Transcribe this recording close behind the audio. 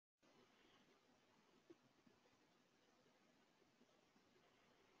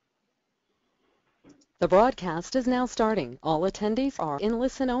The broadcast is now starting. All attendees are in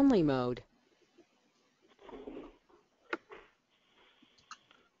listen-only mode.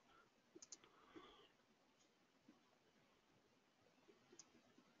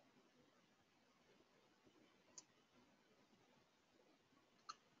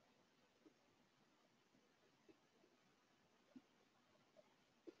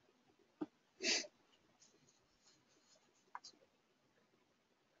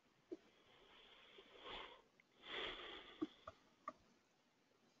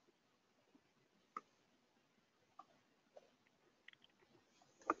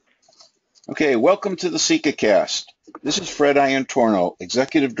 Okay, welcome to the CIECAst. This is Fred Iantorno,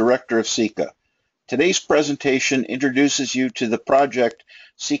 Executive Director of CIECA. Today's presentation introduces you to the project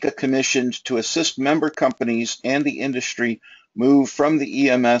CIECA commissioned to assist member companies and the industry move from the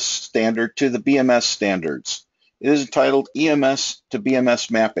EMS standard to the BMS standards. It is entitled EMS to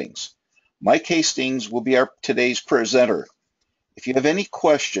BMS Mappings. Mike Hastings will be today's presenter. If you have any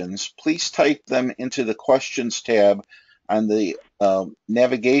questions, please type them into the questions tab on the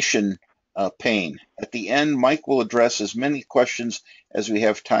navigation pane. At the end, Mike will address as many questions as we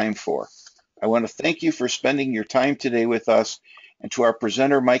have time for. I want to thank you for spending your time today with us, and to our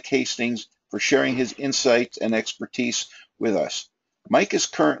presenter, Mike Hastings, for sharing his insights and expertise with us. Mike is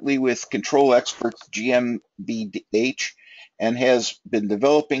currently with Control Experts GmbH and has been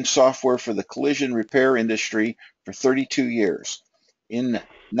developing software for the collision repair industry for 32 years. In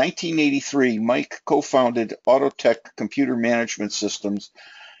 1983, Mike co-founded Autotech Computer Management Systems.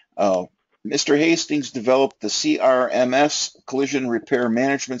 Mr. Hastings developed the CRMS Collision Repair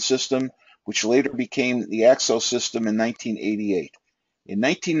Management System, which later became the AXO system in 1988. In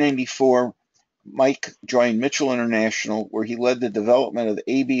 1994, Mike joined Mitchell International, where he led the development of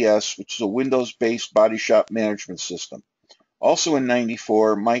ABS, which is a Windows-based body shop management system. Also in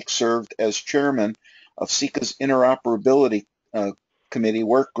 94, Mike served as chairman of CIECA's Interoperability Committee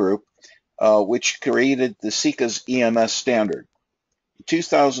work group, which created the CIECA's EMS standard. In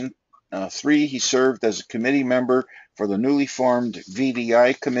 2003, he served as a committee member for the newly formed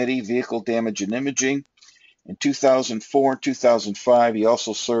VDI Committee, Vehicle Damage and Imaging. In 2004 and 2005, he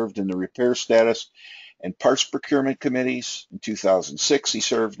also served in the Repair Status and Parts Procurement Committees. In 2006, he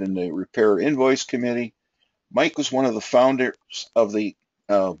served in the Repair Invoice Committee. Mike was one of the founders of the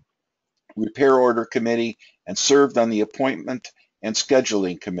Repair Order Committee and served on the Appointment and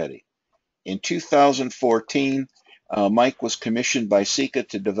Scheduling Committee. In 2014, Mike was commissioned by CIECA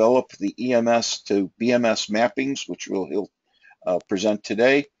to develop the EMS to BMS mappings, which he'll present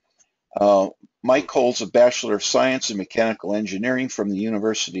today. Mike holds a Bachelor of Science in Mechanical Engineering from the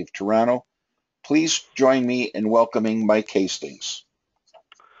University of Toronto. Please join me in welcoming Mike Hastings.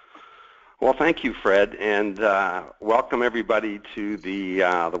 Well, thank you, Fred, and welcome everybody to the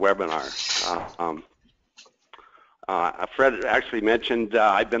webinar. Fred actually mentioned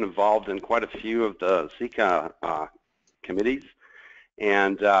I've been involved in quite a few of the CIECA committees,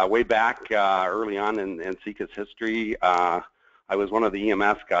 and way back early on in CIECA's history, I was one of the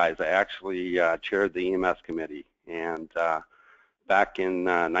EMS guys. I actually chaired the EMS committee, and back in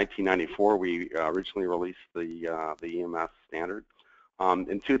 1994, we originally released the EMS standard.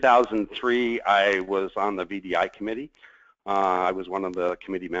 In 2003, I was on the VDI committee. I was one of the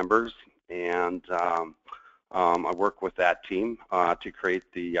committee members, and I worked with that team to create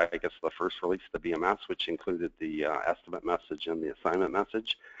the, I guess, the first release of the BMS, which included the estimate message and the assignment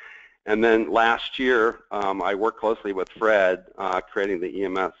message. And then last year, I worked closely with Fred creating the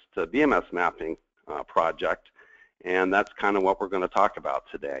EMS to BMS mapping project, and that's kind of what we're going to talk about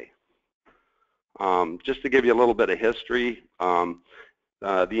today. Just to give you a little bit of history, the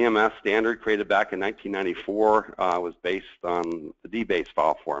EMS standard created back in 1994 was based on the D-base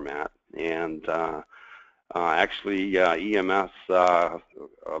file format, and actually EMS, the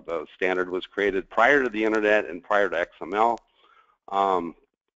standard was created prior to the internet and prior to XML.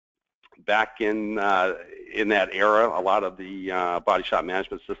 Back in that era, a lot of the body shop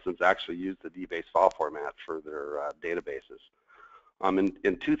management systems actually used the D-base file format for their databases.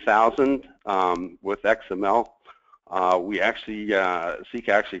 In 2000, with XML, CIECA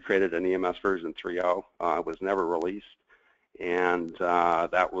actually created an EMS version 3.0. It was never released, and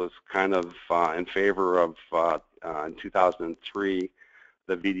that was kind of in favor of, in 2003,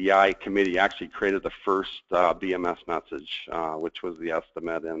 the VDI committee actually created the first BMS message, which was the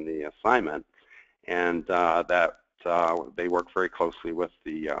estimate and the assignment, and that they worked very closely with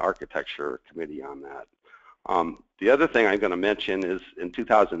the architecture committee on that. The other thing I'm going to mention is in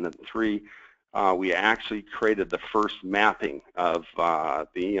 2003, we actually created the first mapping of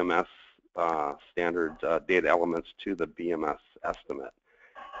the EMS standard data elements to the BMS estimate,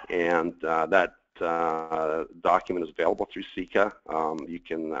 and that document is available through CIECA. You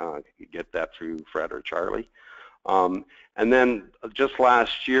can get that through Fred or Charlie. And then just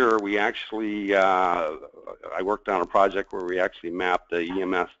last year, we actually, I worked on a project where we actually mapped the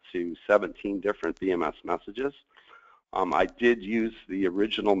EMS to 17 different BMS messages. I did use the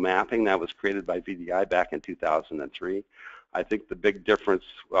original mapping that was created by VDI back in 2003. I think the big difference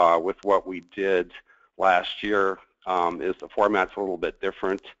with what we did last year is the format's a little bit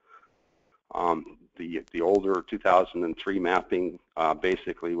different. The older 2003 mapping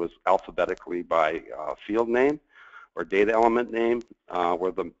basically was alphabetically by field name or data element name,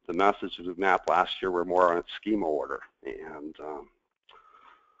 where the messages we mapped last year were more on schema order. And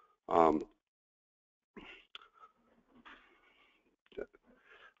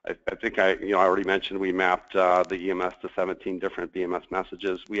I think I already mentioned we mapped the EMS to 17 different BMS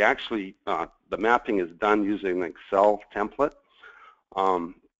messages. We actually, the mapping is done using an Excel template.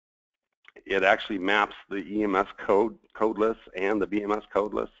 It actually maps the EMS code list and the BMS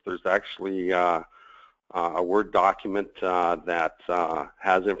code list. There's actually a Word document that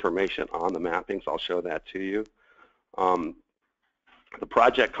has information on the mappings. I'll show that to you. The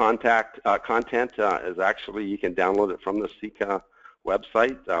project content is actually, you can download it from the CIECA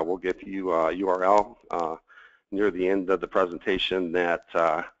website. We'll give you a URL near the end of the presentation that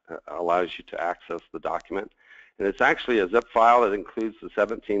allows you to access the document. And it's actually a zip file that includes the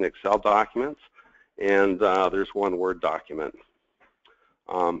 17 Excel documents, and there's one Word document.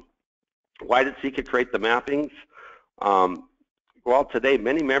 Why did CIECA create the mappings? Well, today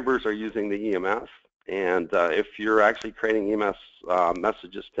many members are using the EMS, and if you're actually creating EMS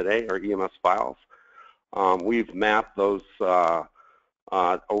messages today or EMS files, we've mapped those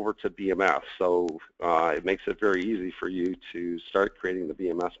over to BMS, so it makes it very easy for you to start creating the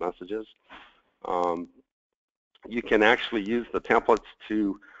BMS messages. You can actually use the templates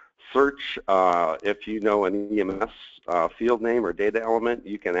to search if you know an EMS field name or data element.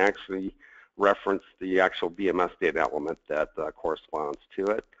 You can actually reference the actual BMS data element that corresponds to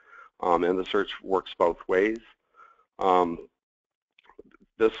it, and the search works both ways.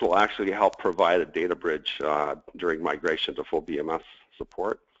 This will actually help provide a data bridge during migration to full BMS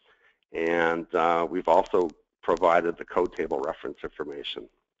support, and we've also provided the code table reference information.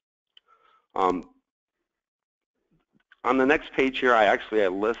 On the next page here, I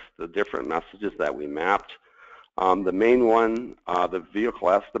list the different messages that we mapped. The main one, the vehicle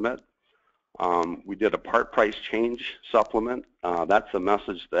estimate, we did a part price change supplement. That's a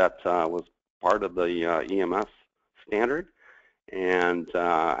message that was part of the EMS standard, and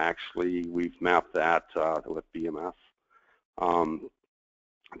actually we've mapped that with BMS.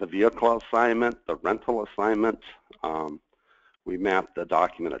 The vehicle assignment, the rental assignment, we mapped the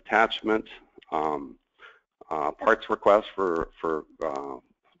document attachment, parts request for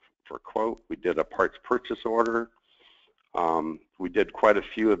quote. We did a parts purchase order. We did quite a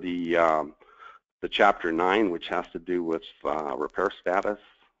few of the Chapter 9, which has to do with repair status.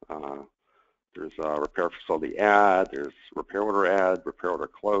 There's a repair facility add, there's repair order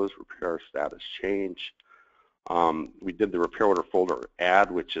close, repair status change. We did the repair order folder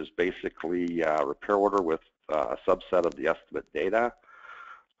add, which is basically a repair order with a subset of the estimate data.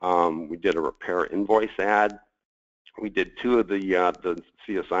 We did a repair invoice add. We did 2 of the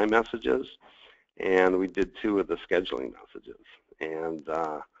CSI messages, and we did 2 of the scheduling messages. And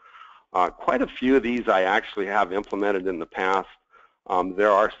quite a few of these I actually have implemented in the past.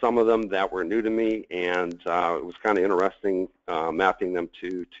 There are some of them that were new to me, and it was kind of interesting mapping them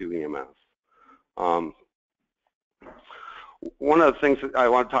to EMS. One of the things that I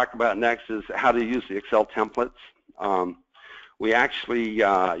want to talk about next is how to use the Excel templates. We actually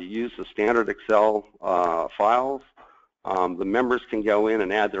use the standard Excel files. The members can go in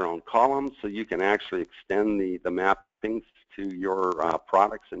and add their own columns, so you can actually extend the mappings to your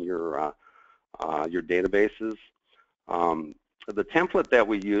products and your databases. The template that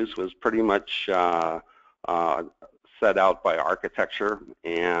we used was pretty much set out by architecture,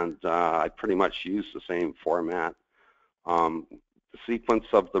 and I pretty much used the same format. The sequence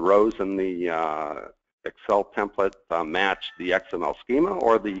of the rows in the Excel template match the XML schema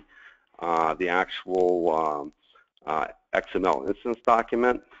or the actual XML instance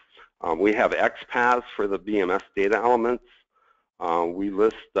document. We have XPaths for the BMS data elements. We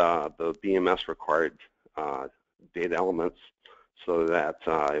list the BMS required data elements so that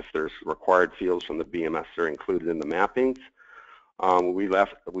if there's required fields from the BMS, they're included in the mappings.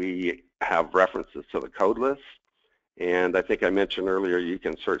 We have references to the code list. And I think I mentioned earlier, you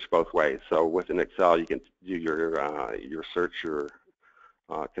can search both ways. So within Excel, you can do your search, your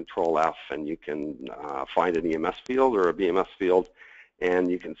Control F, and you can find an EMS field or a BMS field. and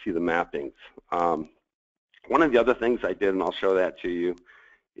you can see the mappings. One of the other things I did, and I'll show that to you,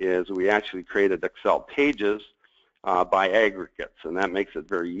 is we actually created Excel pages by aggregates, and that makes it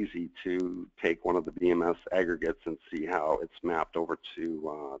very easy to take one of the BMS aggregates and see how it's mapped over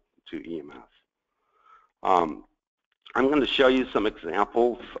to EMS. I'm going to show you some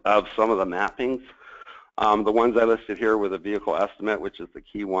examples of some of the mappings. The ones I listed here with a vehicle estimate, which is the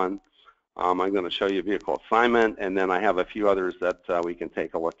key one. I'm going to show you vehicle assignment, and then I have a few others that we can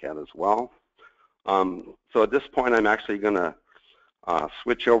take a look at as well. So at this point, I'm actually going to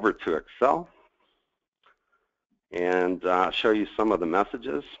switch over to Excel and show you some of the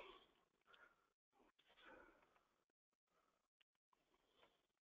messages.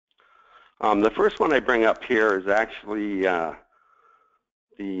 The first one I bring up here is actually the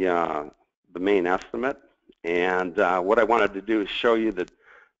main estimate, and what I wanted to do is show you the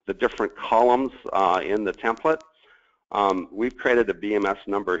different columns in the template. We've created a BMS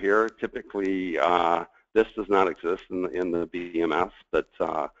number here. Typically, this does not exist in the BMS, but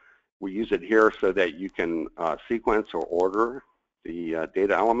we use it here so that you can sequence or order the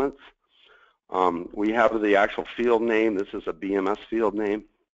data elements. We have the actual field name. This is a BMS field name.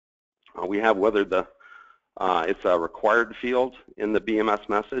 We have whether it's a required field in the BMS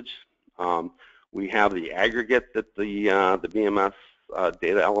message. We have the aggregate that the BMS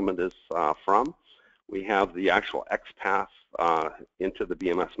data element is from. We have the actual XPath into the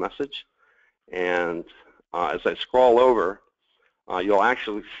BMS message. And as I scroll over, you'll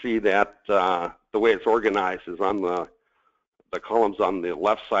actually see that the way it's organized is on the columns on the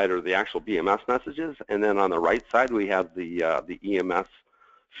left side are the actual BMS messages, and then on the right side we have the EMS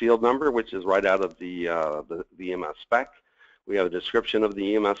field number, which is right out of the EMS spec. We have a description of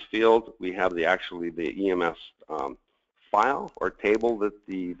the EMS field. We have the EMS file or table that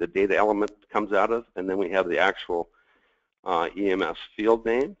the data element comes out of, and then we have the actual EMS field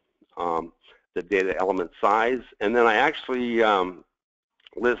name, the data element size, and then I actually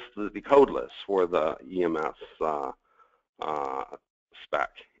list the code list for the EMS spec,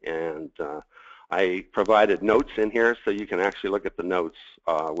 and I provided notes in here so you can actually look at the notes,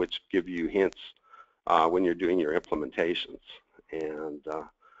 which give you hints when you're doing your implementations. And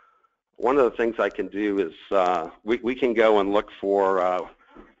one of the things I can do is we can go and look for,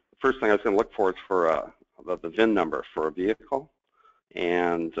 first thing I was going to look for is for the VIN number for a vehicle.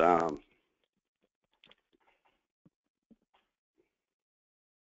 And so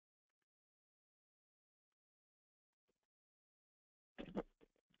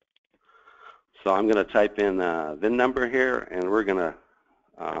I'm going to type in VIN number here, and we're going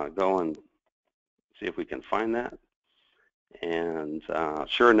to go and see if we can find that. And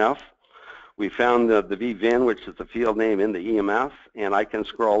sure enough, we found the VVIN, which is the field name in the EMS, and I can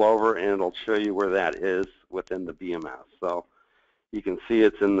scroll over and it'll show you where that is within the BMS. So you can see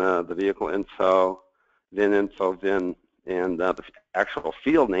it's in the vehicle info, VIN, and the actual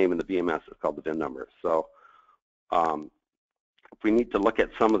field name in the BMS is called the VIN number. So if we need to look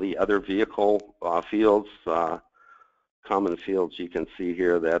at some of the other vehicle fields, common fields, you can see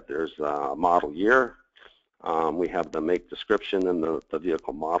here that there's a model year. We have the make description and the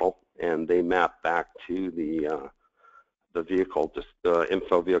vehicle model, and they map back to the vehicle, just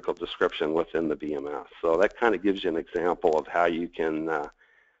info vehicle description within the BMS. So that kind of gives you an example of how you can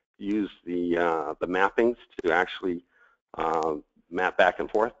use the mappings to actually map back and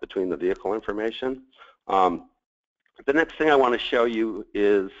forth between the vehicle information. The next thing I want to show you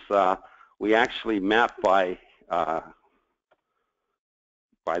is we actually map by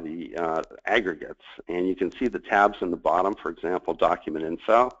the aggregates, and you can see the tabs in the bottom. For example, document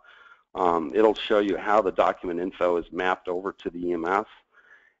info. It'll show you how the document info is mapped over to the EMS,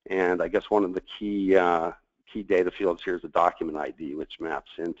 and I guess one of the key data fields here is the document ID, which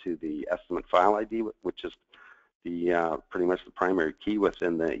maps into the estimate file ID, which is the pretty much the primary key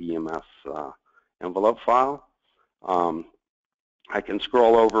within the EMS envelope file. I can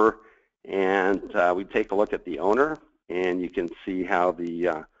scroll over and we take a look at the owner, and you can see how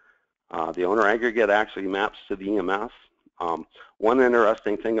the owner aggregate actually maps to the EMS. One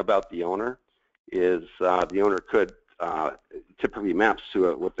interesting thing about the owner is the owner could typically maps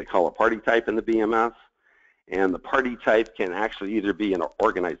to what they call a party type in the BMS, and the party type can actually either be an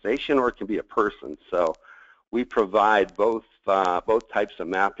organization or it can be a person. So we provide both types of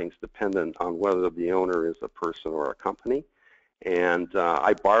mappings dependent on whether the owner is a person or a company. And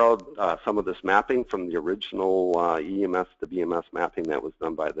I borrowed some of this mapping from the original EMS to BMS mapping that was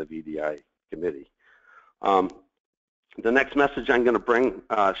done by the VDI committee. The next message I'm going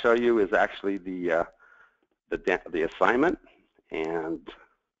to show you is actually the assignment, and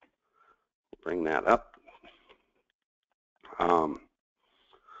bring that up.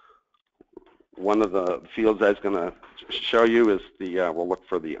 One of the fields I was going to show you is we'll look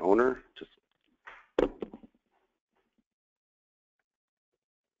for the owner.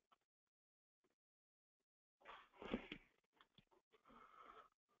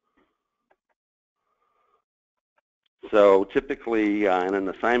 So typically in an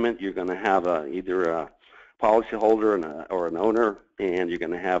assignment, you're going to have either a policyholder or an owner, and you're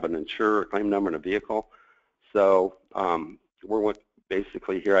going to have an insurer, claim number, and a vehicle. So we're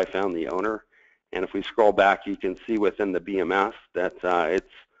basically here. I found the owner, and if we scroll back, you can see within the BMS that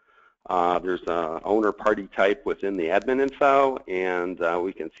there's an owner party type within the admin info, and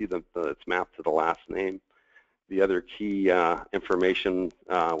we can see that it's mapped to the last name. The other key information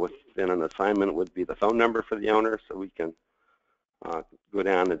within an assignment would be the phone number for the owner, so we can go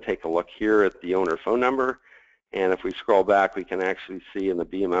down and take a look here at the owner phone number. And if we scroll back, we can actually see in the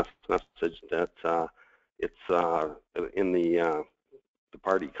BMS message that it's in the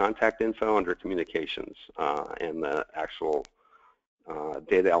party contact info under communications, and the actual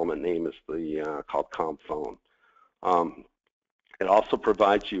data element name is called COM phone. It also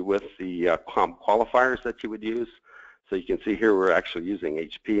provides you with the COM qualifiers that you would use. So you can see here we're actually using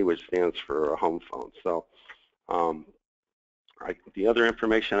HP, which stands for a home phone. So the other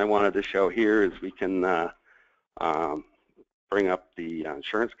information I wanted to show here is we can bring up the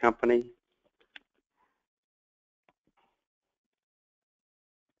insurance company.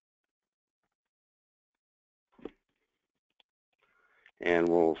 And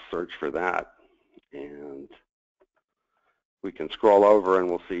we'll search for that. And we can scroll over and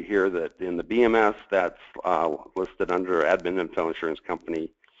we'll see here that in the BMS that's listed under admin info insurance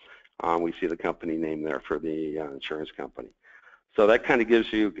company, we see the company name there for the insurance company. So that kind of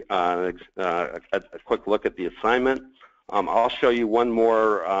gives you a quick look at the assignment. I'll show you one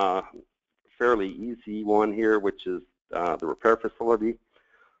more fairly easy one here, which is the repair facility,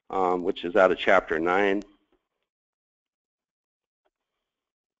 which is out of Chapter 9.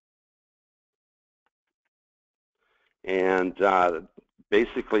 And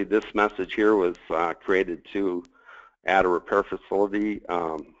basically this message here was created to add a repair facility,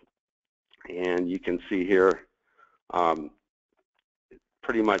 and you can see here it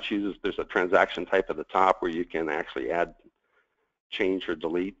pretty much uses, there's a transaction type at the top where you can actually add, change, or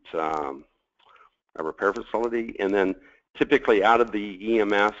delete a repair facility. And then typically out of the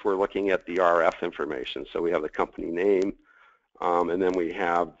EMS, we're looking at the RF information. So we have the company name, and then we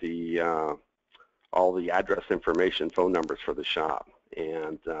have the all the address information, phone numbers for the shop.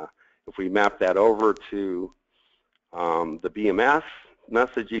 And if we map that over to the BMS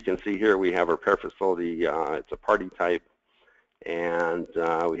message, you can see here we have a repair facility, it's a party type, and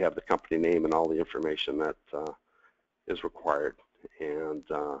we have the company name and all the information that is required. And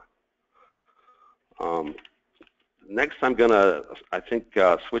next I'm gonna, I think,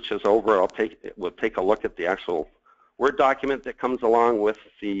 switch this over. We'll take a look at the actual Word document that comes along with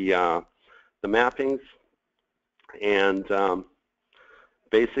the mappings. And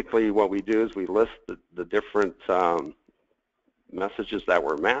basically what we do is we list the different messages that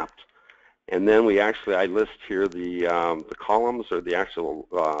were mapped, and then I list here the columns, or the actual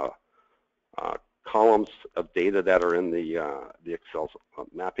columns of data that are in the Excel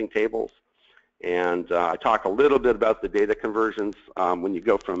mapping tables. And I talk a little bit about the data conversions when you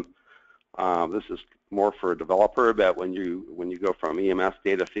go from this is more for a developer, but when you go from EMS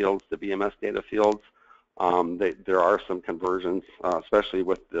data fields to BMS data fields, there are some conversions, especially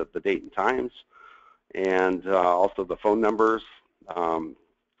with the date and times, and also the phone numbers.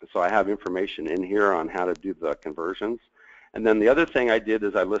 So I have information in here on how to do the conversions. And then the other thing I did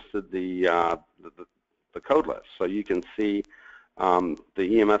is I listed the code list, so you can see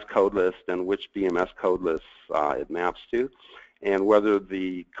the EMS code list and which BMS code lists it maps to, and whether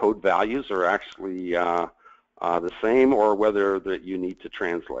the code values are actually the same, or whether that you need to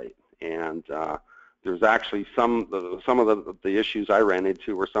translate. And there's actually some of the issues I ran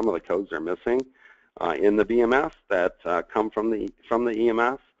into where some of the codes are missing in the BMS that come from the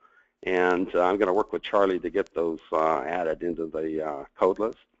EMS, and I'm going to work with Charlie to get those added into the code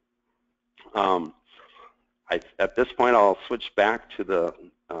list. At this point, I'll switch back to the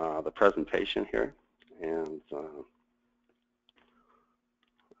presentation here, and let's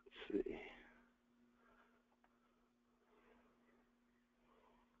see.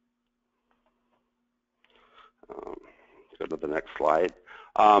 Go to the next slide.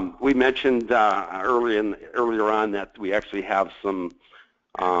 We mentioned earlier on that we actually have some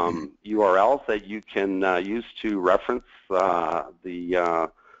URLs that you can use to reference the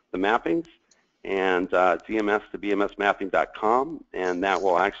mappings, and it's EMS to bmsmapping.com, and that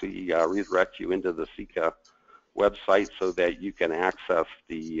will actually redirect you into the CIECA website so that you can access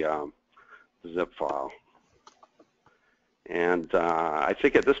the zip file. And I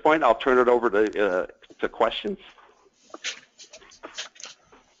think at this point I'll turn it over to questions.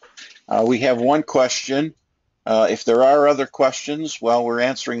 We have one question. If there are other questions while we're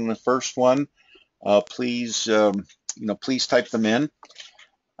answering the first one, please please type them in.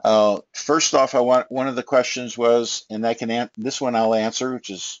 First off, one of the questions was, and this one I'll answer, which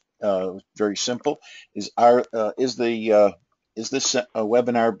is very simple. Is this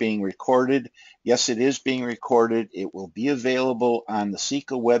webinar being recorded? Yes, it is being recorded. It will be available on the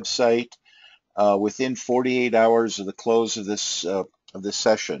CIECA website within 48 hours of the close of this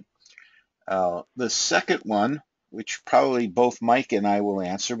session. The second one, which probably both Mike and I will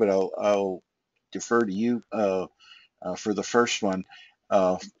answer, but I'll defer to you for the first one,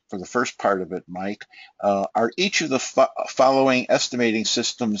 for the first part of it, Mike. Are each of the following estimating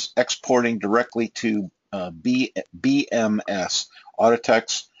systems exporting directly to BMS,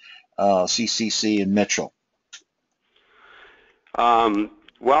 Autotex, CCC, and Mitchell?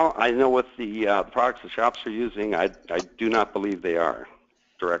 Well, I know with the products the shops are using, I do not believe they are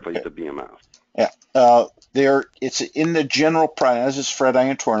directly to BMS. Yeah, it's in the general price. This is Fred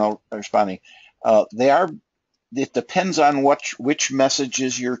Iantorno responding. It depends on which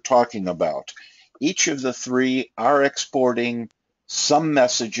messages you're talking about. Each of the three are exporting some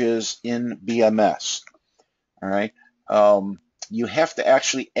messages in BMS. All right. You have to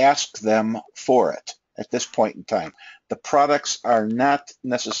actually ask them for it at this point in time. The products are not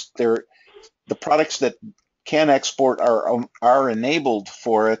necessary. The products that can export are enabled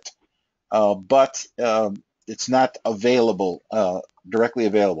for it, but it's not available, directly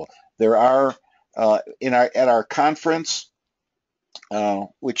available. There are at our conference,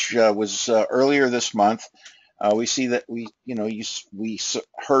 which was earlier this month, we see that we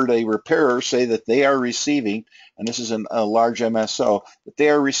heard a repairer say that they are receiving, and this is a large MSO, that they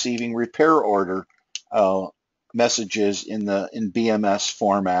are receiving repair order messages in BMS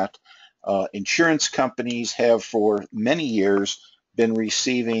format. Insurance companies have for many years been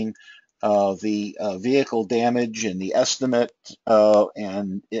receiving the vehicle damage and the estimate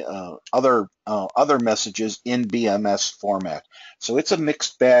and other messages in BMS format. So it's a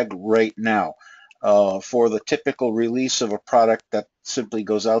mixed bag right now. For the typical release of a product that simply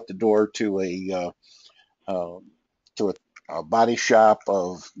goes out the door to a body shop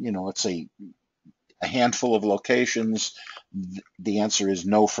of, let's say a handful of locations, the answer is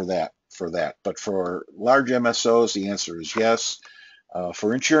no for that. But for large MSOs, the answer is yes.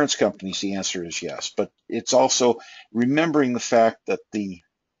 For insurance companies, the answer is yes. But it's also remembering the fact that the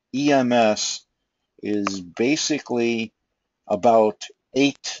EMS is basically about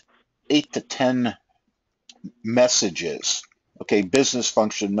 8 to 10 messages, okay, business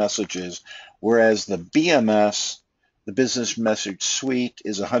function messages, whereas the BMS, the business message suite,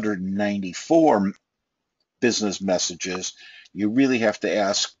 is 194 business messages. You really have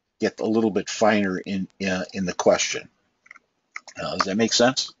to get a little bit finer in the question. Does that make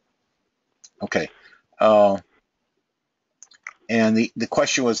sense? Okay. And the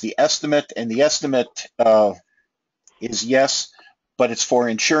question was the estimate, and the estimate is yes, but it's for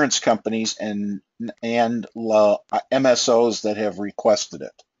insurance companies and MSOs that have requested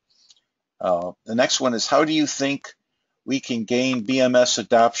it. The next one is, how do you think we can gain BMS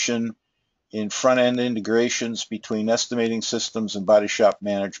adoption in front-end integrations between estimating systems and body shop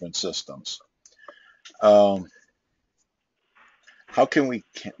management systems? How can we,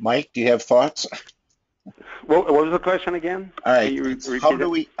 Mike, do you have thoughts? What was the question again? All right.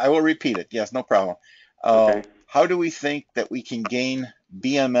 I will repeat it. Yes, no problem. Okay. How do we think that we can gain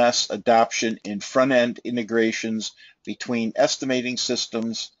BMS adoption in front-end integrations between estimating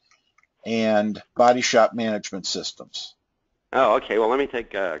systems and body shop management systems? Oh, okay. Well, let me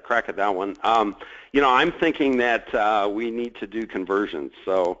take a crack at that one. I'm thinking that we need to do conversions.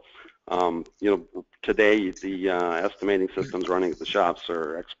 So, today the estimating systems running at the shops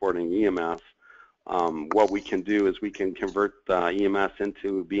are exporting EMS. What we can do is we can convert EMS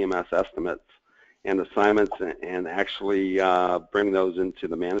into BMS estimates and assignments and actually bring those into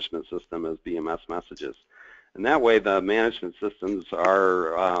the management system as BMS messages. And that way the management systems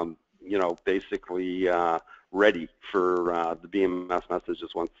are, basically ready for the BMS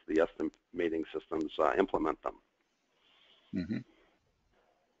messages once the estimating systems implement them. Mm-hmm.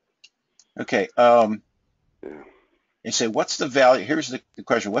 Okay. They say, what's the value? Here's the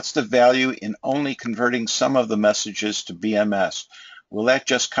question. What's the value in only converting some of the messages to BMS? Will that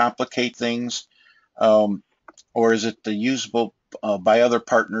just complicate things? Or is it usable by other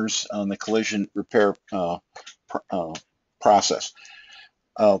partners on the collision repair process?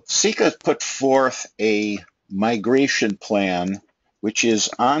 CIECA put forth a migration plan which is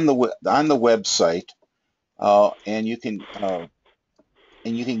on the website, and you can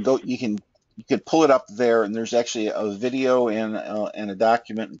pull it up there, and there's actually a video and a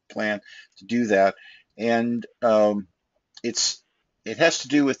document plan to do that, and it has to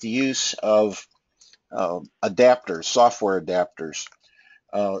do with the use of adapters, software adapters.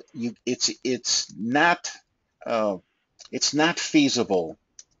 It's not feasible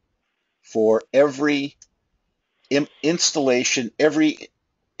for every installation, every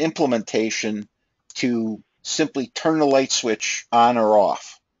implementation to simply turn the light switch on or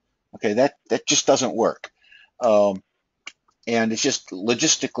off. Okay, that just doesn't work, and it's just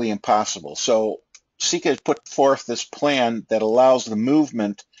logistically impossible. So CIECA has put forth this plan that allows the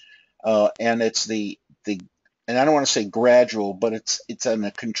movement, and it's and I don't want to say gradual, but it's in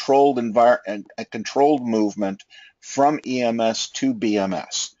a controlled environment, a controlled movement from EMS to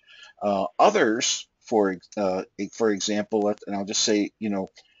BMS. Others, for example, and I'll just say,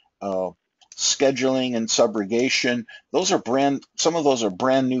 scheduling and subrogation, some of those are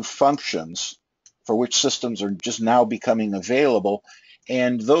brand new functions for which systems are just now becoming available,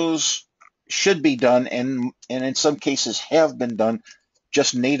 and those should be done, and in some cases have been done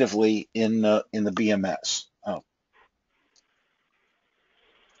just natively in the BMS.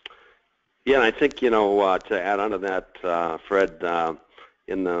 Yeah, and I think, to add on to that, Fred,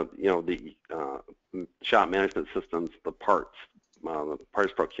 in the shop management systems, the parts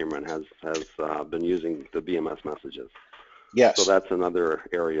procurement has been using the BMS messages. Yes. So that's another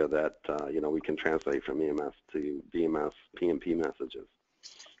area that we can translate from EMS to BMS PMP messages.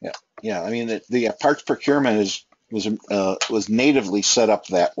 Yeah. I mean, the parts procurement was natively set up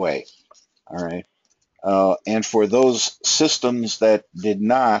that way. All right. And for those systems that did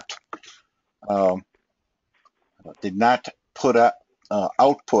not put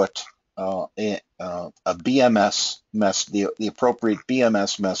output a BMS the appropriate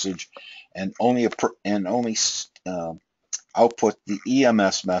BMS message, and only output the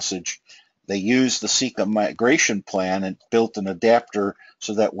EMS message, they used the CIECA migration plan and built an adapter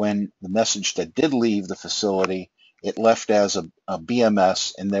so that when the message that did leave the facility, it left as a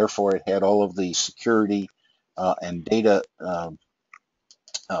BMS, and therefore it had all of the security and data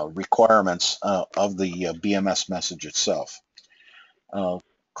requirements of the BMS message itself.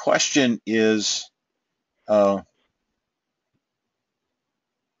 Question is, a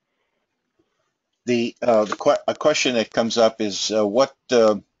question that comes up is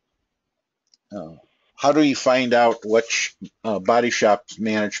how do you find out which body shop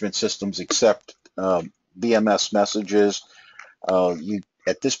management systems accept BMS messages?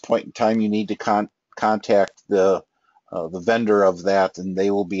 At this point in time, you need to contact the vendor of that, and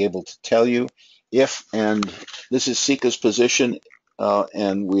they will be able to tell you if. And this is CIECA's position,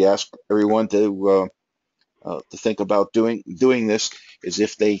 and we ask everyone to think about doing this. Is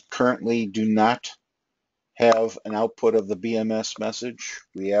if they currently do not have an output of the BMS message,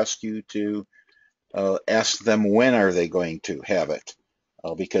 we ask you to ask them when are they going to have it,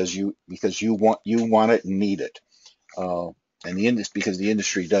 because you want it and need it, and because the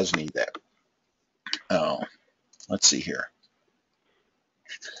industry does need that. Let's see here.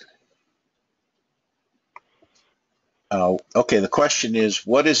 Okay, the question is,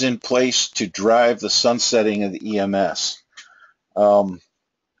 what is in place to drive the sunsetting of the EMS? And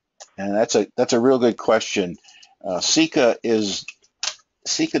that's a real good question. CIECA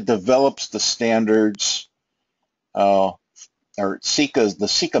develops the standards, or the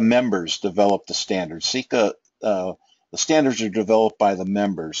CIECA members develop the standards. The standards are developed by the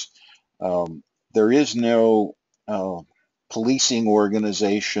members. There is no policing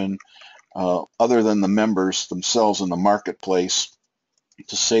organization other than the members themselves in the marketplace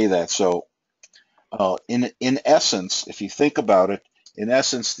to say that. So in essence, if you think about it, in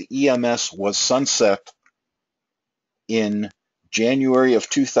essence, the EMS was sunset in January of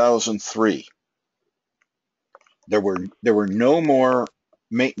 2003. There were no more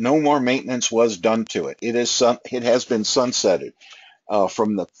maintenance was done to it. It has been sunsetted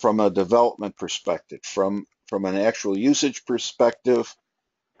from a development perspective, from an actual usage perspective.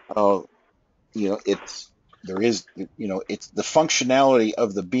 It's the functionality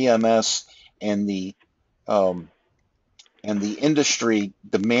of the BMS and the industry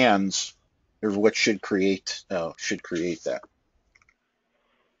demands are what should create that.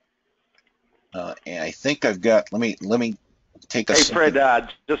 And I think I've got. Let me take a. Hey, second. Fred,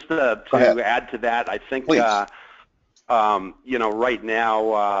 just to add to that, I think right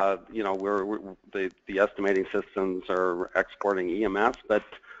now, the estimating systems are exporting EMS, but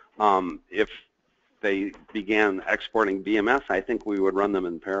if they began exporting BMS, I think we would run them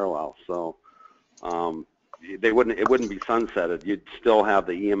in parallel. So it wouldn't be sunsetted. You'd still have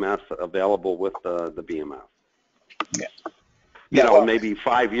the EMS available with the BMS. Yeah. You know, maybe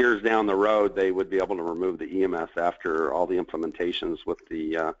 5 years down the road, they would be able to remove the EMS after all the implementations with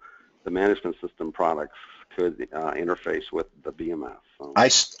the management system products could interface with the BMS. So. I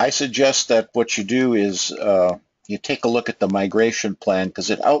suggest that what you do is you take a look at the migration plan, because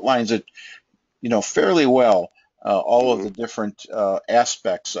it outlines it, you know, fairly well, all of the different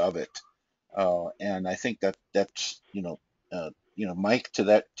aspects of it. And I think that's Mike,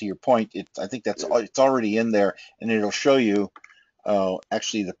 to your point, I think it's already in there, and it'll show you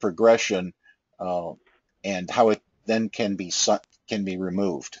actually the progression and how it then can be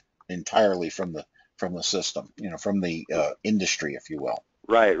removed entirely from the system, you know, from the industry, if you will.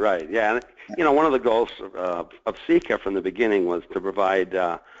 Right, yeah. And, you know, one of the goals of CIECA from the beginning was to provide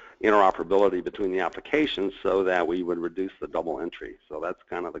interoperability between the applications so that we would reduce the double entry. So that's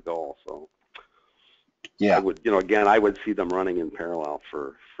kind of the goal. So yeah, I would, you know, again, I would see them running in parallel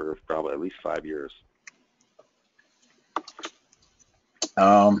for probably at least 5 years.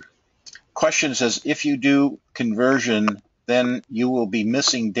 Question says, if you do conversion, then you will be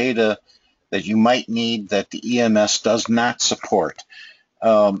missing data that you might need that the EMS does not support.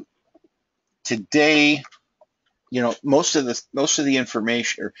 Today, you know, most of the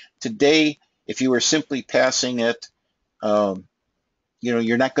information, or today, if you were simply passing it, you know,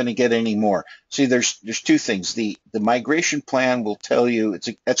 you're not going to get any more. See, there's two things. The migration plan will tell you,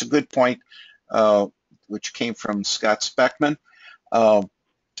 that's a good point, which came from Scott Speckman.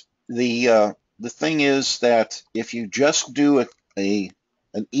 The thing is that if you just do an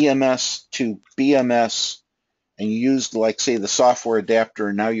EMS to BMS and you used, like, say, the software adapter,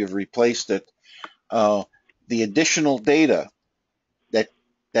 and now you've replaced it, the additional data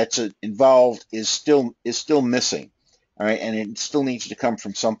that's involved is still missing. All right, and it still needs to come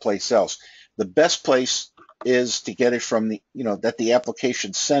from someplace else. The best place is to get it from that the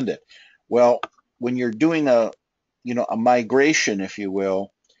application send it. Well, when you're doing a migration, if you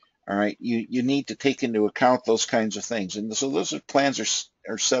will, all right, you need to take into account those kinds of things, and so those plans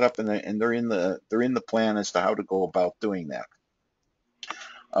are set up, and they're in the plan as to how to go about doing that.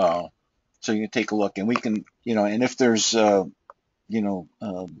 So you can take a look, and we can, and if there's a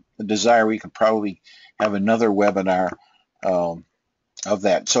desire, we can probably have another webinar of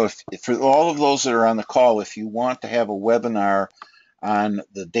that. So if for all of those that are on the call, if you want to have a webinar on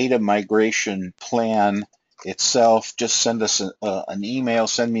the data migration plan itself, just send us an email.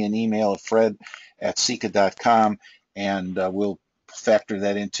 Send me an email at fred@CIECA.com, and we'll factor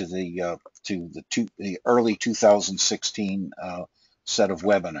that into the early 2016 set of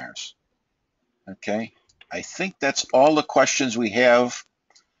webinars. Okay, I think that's all the questions we have.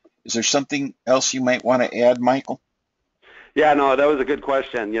 Is there something else you might want to add, Michael? Yeah, no, that was a good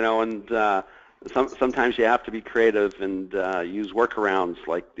question, and sometimes you have to be creative and use workarounds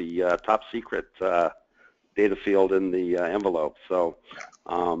like the top secret data field in the envelope. So,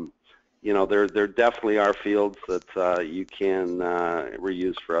 there definitely are fields that you can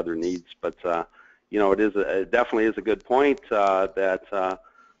reuse for other needs, but it definitely is a good point that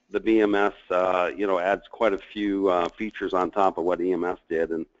the BMS adds quite a few features on top of what EMS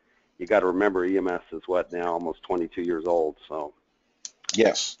did, and you got to remember EMS is now almost 22 years old. So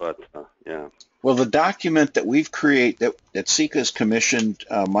yes, but yeah. Well, the document that we've created, that CIECA has commissioned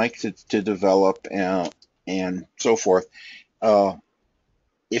Mike to develop and so forth,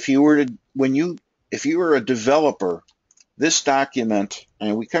 if you were a developer, this document,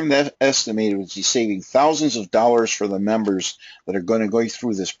 and we kind of estimated, would be saving thousands of dollars for the members that are going to go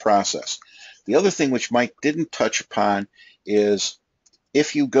through this process. The other thing which Mike didn't touch upon is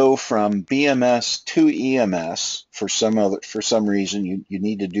if you go from BMS to EMS for some reason, you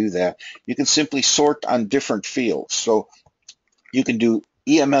need to do that. You can simply sort on different fields. So you can do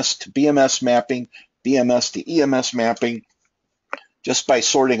EMS to BMS mapping, BMS to EMS mapping, just by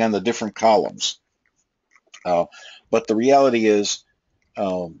sorting on the different columns. But the reality is,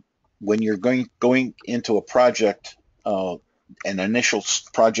 when you're going into a project, an initial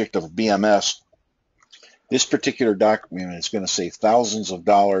project of BMS, this particular document is going to save thousands of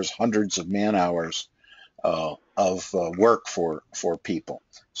dollars, hundreds of man hours of work for people.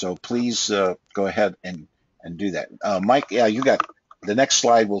 So please go ahead and do that. Mike, yeah, you got the next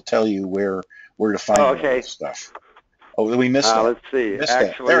slide will tell you where to find all this stuff. Oh, we missed that. Let's see.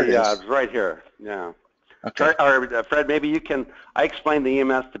 Actually, there it is. It's right here. Yeah. Okay. Or Fred, maybe you can. I explained the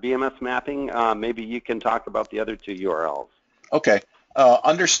EMS to BMS mapping. Maybe you can talk about the other two URLs. Okay.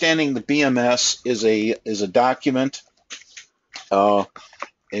 Understanding the BMS is a document, and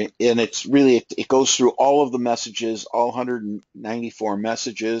it's really it goes through all of the messages, all 194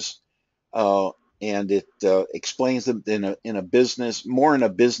 messages, and it explains them in a business, more in a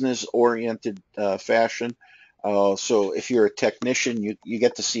business-oriented fashion. So if you're a technician, you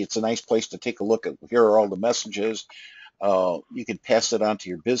get to see, it's a nice place to take a look at, here are all the messages. You can pass it on to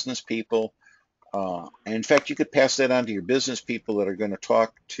your business people. And in fact, you could pass that on to your business people that are going to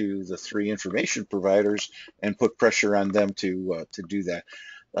talk to the 3 information providers and put pressure on them to do that.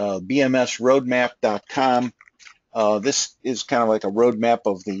 BMSroadmap.com. This is kind of like a roadmap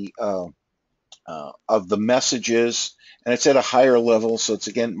of the messages, and it's at a higher level. So it's,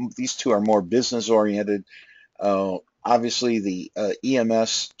 again, these two are more business oriented. Obviously, the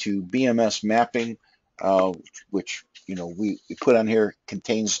EMS to BMS mapping, which we put on here,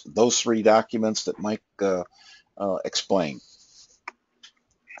 contains those 3 documents that Mike explained.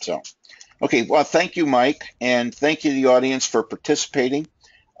 So, okay, well, thank you, Mike, and thank you to the audience for participating.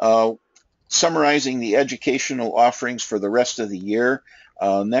 Summarizing the educational offerings for the rest of the year.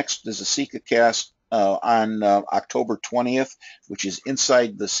 Next is a CIECAst on October 20th, which is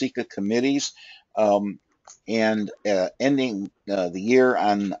inside the CIECA committees, and ending the year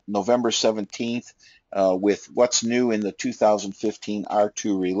on November 17th with what's new in the 2015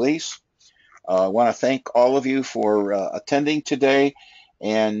 R2 release. I want to thank all of you for attending today,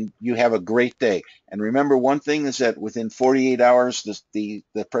 and you have a great day. And remember, one thing is that within 48 hours, the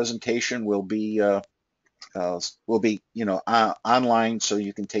presentation will be online, so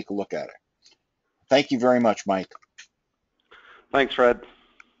you can take a look at it. Thank you very much, Mike. Thanks, Fred.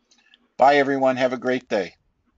 Bye, everyone. Have a great day.